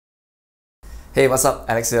Hey, what's up?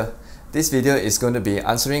 Alex here. This video is going to be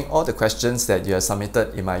answering all the questions that you have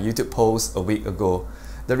submitted in my YouTube post a week ago.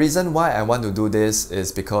 The reason why I want to do this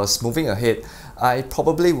is because moving ahead, I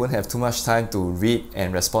probably won't have too much time to read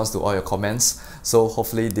and respond to all your comments, so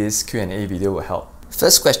hopefully this Q&A video will help.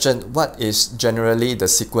 First question, what is generally the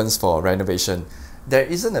sequence for renovation? There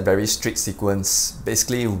isn't a very strict sequence.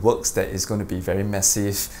 Basically, works that is going to be very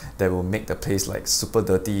massive, that will make the place like super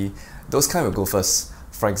dirty, those kind will go first.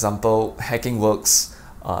 For example, hacking works,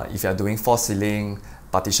 if you are doing false ceiling,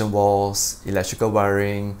 partition walls, electrical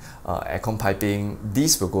wiring, aircon piping,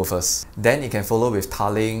 these will go first. Then it can follow with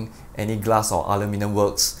tiling, any glass or aluminum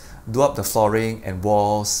works, do up the flooring and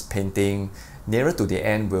walls, painting. Nearer to the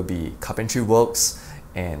end will be carpentry works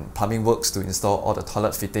and plumbing works to install all the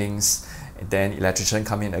toilet fittings, and then electrician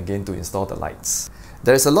come in again to install the lights.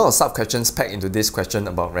 There is a lot of sub-questions packed into this question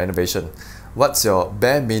about renovation. What's your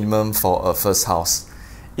bare minimum for a first house?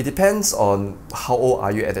 It depends on how old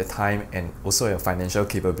are you at the time and also your financial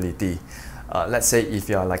capability. Let's say if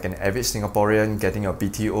you are like an average Singaporean getting your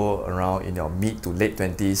BTO around in your mid to late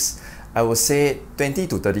 20s, I would say 20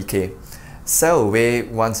 to 30k. Sell away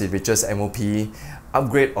once it reaches MOP,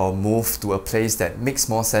 upgrade or move to a place that makes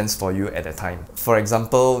more sense for you at the time. For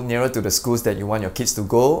example, nearer to the schools that you want your kids to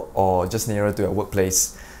go or just nearer to your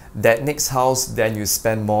workplace. That next house, then you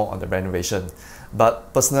spend more on the renovation.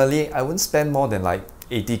 But personally, I wouldn't spend more than like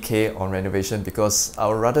 80k on renovation because I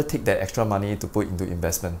would rather take that extra money to put into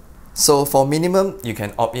investment. So for minimum, you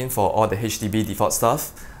can opt in for all the HDB default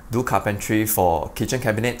stuff. Do carpentry for kitchen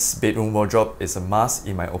cabinets, bedroom wardrobe is a must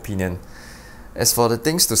in my opinion. As for the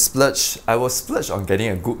things to splurge, I will splurge on getting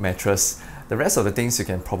a good mattress. The rest of the things you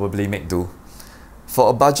can probably make do. For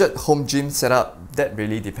a budget home gym setup, that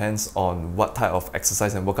really depends on what type of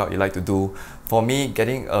exercise and workout you like to do. For me,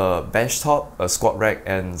 getting a bench top, a squat rack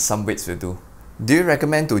and some weights will do. Do you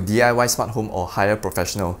recommend to DIY smart home or hire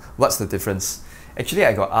professional? What's the difference? Actually,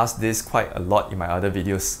 I got asked this quite a lot in my other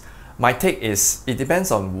videos. My take is, it depends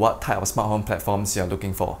on what type of smart home platforms you are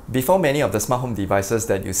looking for. Before many of the smart home devices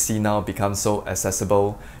that you see now become so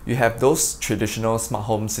accessible, you have those traditional smart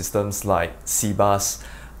home systems like CBus,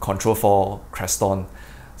 Control4, Creston.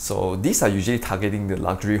 So these are usually targeting the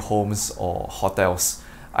luxury homes or hotels.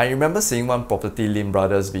 I remember seeing one Property Lim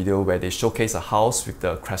Brothers video where they showcase a house with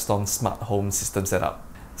the Creston smart home system setup.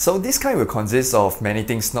 So this kind will consist of many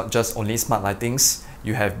things, not just only smart lightings.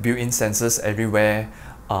 You have built-in sensors everywhere,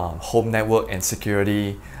 home network and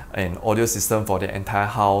security, an audio system for the entire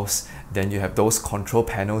house. Then you have those control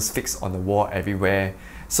panels fixed on the wall everywhere.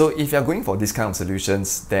 So if you're going for this kind of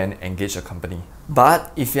solutions, then engage a company.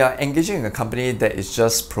 But if you're engaging a company that is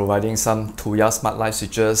just providing some Tuya smart light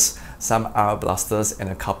switches, some RF blasters and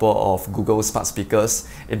a couple of Google smart speakers,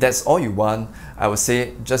 if that's all you want, I would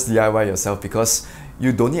say just DIY yourself because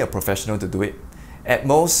you don't need a professional to do it. At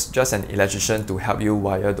most, just an electrician to help you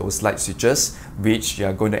wire those light switches, which you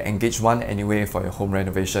are going to engage one anyway for your home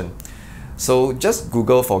renovation. So just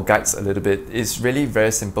Google for guides a little bit. It's really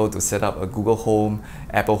very simple to set up a Google Home,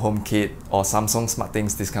 Apple HomeKit or Samsung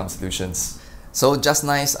SmartThings, these kind of solutions. So just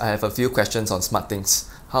nice, I have a few questions on SmartThings.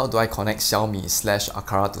 How do I connect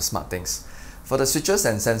Xiaomi/Aqara to SmartThings? For the switches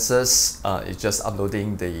and sensors, it's just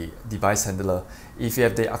uploading the device handler. If you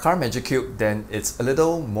have the Aqara Magic Cube, then it's a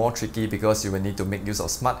little more tricky because you will need to make use of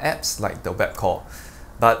smart apps like the web call.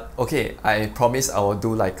 But okay, I promise I will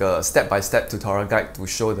do like a step-by-step tutorial guide to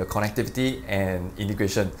show the connectivity and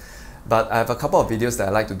integration. But I have a couple of videos that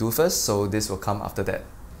I like to do first, so this will come after that.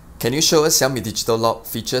 Can you show us Xiaomi Digital Lock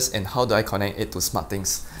features and how do I connect it to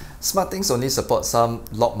SmartThings? SmartThings only support some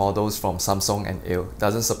lock models from Samsung and AIO,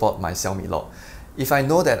 doesn't support my Xiaomi lock. If I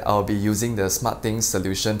know that I'll be using the SmartThings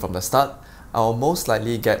solution from the start, I'll most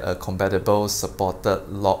likely get a compatible supported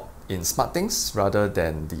lock in SmartThings rather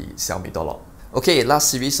than the Xiaomi door lock. Okay,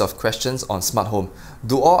 last series of questions on smart home.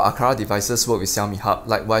 Do all Aqara devices work with Xiaomi Hub?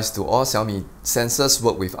 Likewise, do all Xiaomi sensors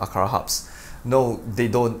work with Aqara Hubs? No, they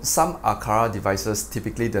don't. Some Aqara devices,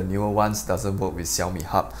 typically the newer ones, doesn't work with Xiaomi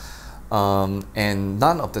Hub. And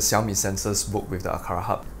none of the Xiaomi sensors work with the Aqara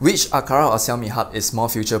Hub. Which Aqara or Xiaomi Hub is more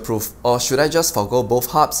future-proof? Or should I just forgo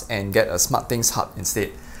both hubs and get a SmartThings Hub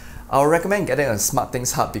instead? I would recommend getting a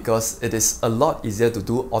SmartThings Hub because it is a lot easier to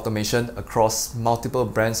do automation across multiple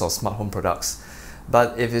brands of smart home products.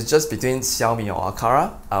 But if it's just between Xiaomi or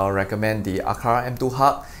Aqara, I would recommend the Aqara M2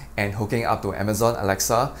 Hub and hooking up to Amazon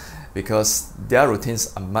Alexa because their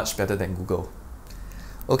routines are much better than Google.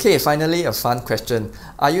 Okay, finally a fun question.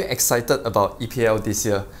 Are you excited about EPL this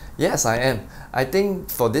year? Yes, I am. I think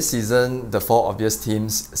for this season, the four obvious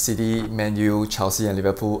teams, City, Man U, Chelsea and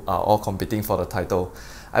Liverpool are all competing for the title.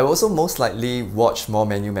 I will also most likely watch more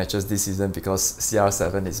Man U matches this season because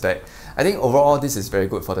CR7 is back. I think overall this is very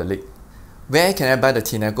good for the league. Where can I buy the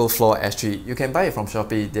Tinaco floor ash tree? You can buy it from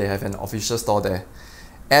Shopee, they have an official store there.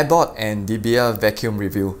 Airbot and Debia vacuum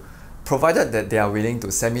review. Provided that they are willing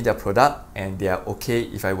to send me their product and they are okay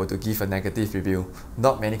if I were to give a negative review.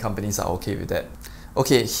 Not many companies are okay with that.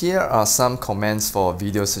 Okay, here are some comments for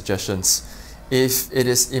video suggestions. If it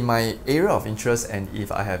is in my area of interest and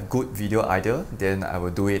if I have good video idea, then I will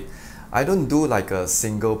do it. I don't do like a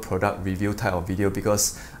single product review type of video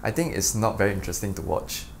because I think it's not very interesting to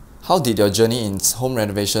watch. How did your journey in home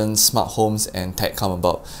renovation, smart homes and tech come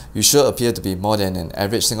about? You sure appear to be more than an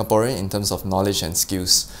average Singaporean in terms of knowledge and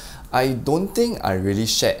skills. I don't think I really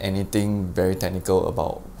shared anything very technical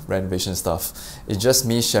about renovation stuff. It's just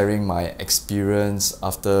me sharing my experience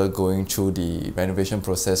after going through the renovation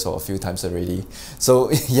process for a few times already.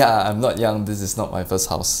 So yeah, I'm not young, this is not my first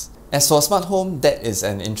house. As for smart home, that is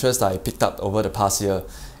an interest I picked up over the past year.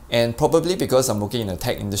 And probably because I'm working in the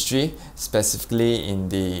tech industry, specifically in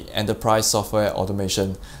the enterprise software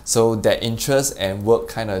automation. So that interest and work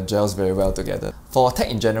kind of gels very well together. For tech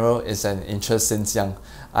in general, it's an interest since young.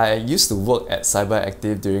 I used to work at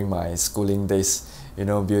CyberActive during my schooling days, you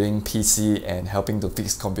know, building PC and helping to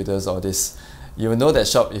fix computers, all this. You will know that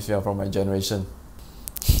shop if you're from my generation.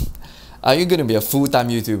 Are you going to be a full-time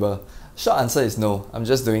YouTuber? Short answer is no. I'm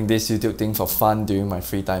just doing this YouTube thing for fun during my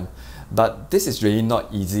free time. But this is really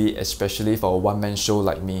not easy, especially for a one-man show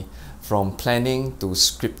like me. From planning to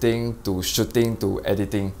scripting to shooting to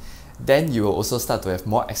editing. Then you will also start to have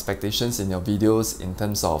more expectations in your videos in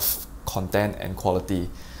terms of content and quality.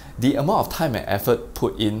 The amount of time and effort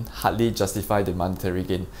put in hardly justify the monetary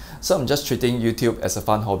gain. So I'm just treating YouTube as a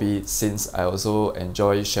fun hobby since I also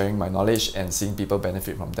enjoy sharing my knowledge and seeing people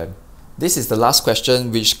benefit from them. This is the last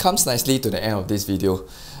question, which comes nicely to the end of this video.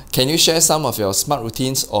 Can you share some of your smart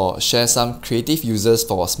routines or share some creative uses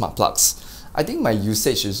for smart plugs? I think my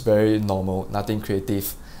usage is very normal, nothing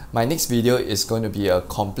creative. My next video is going to be a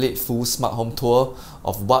complete full smart home tour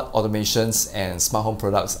of what automations and smart home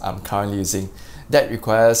products I'm currently using. That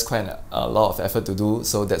requires quite a lot of effort to do,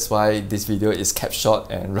 so that's why this video is kept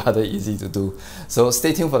short and rather easy to do. So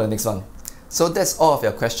stay tuned for the next one. So that's all of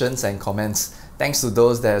your questions and comments. Thanks to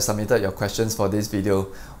those that have submitted your questions for this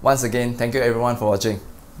video. Once again, thank you everyone for watching.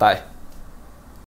 Bye.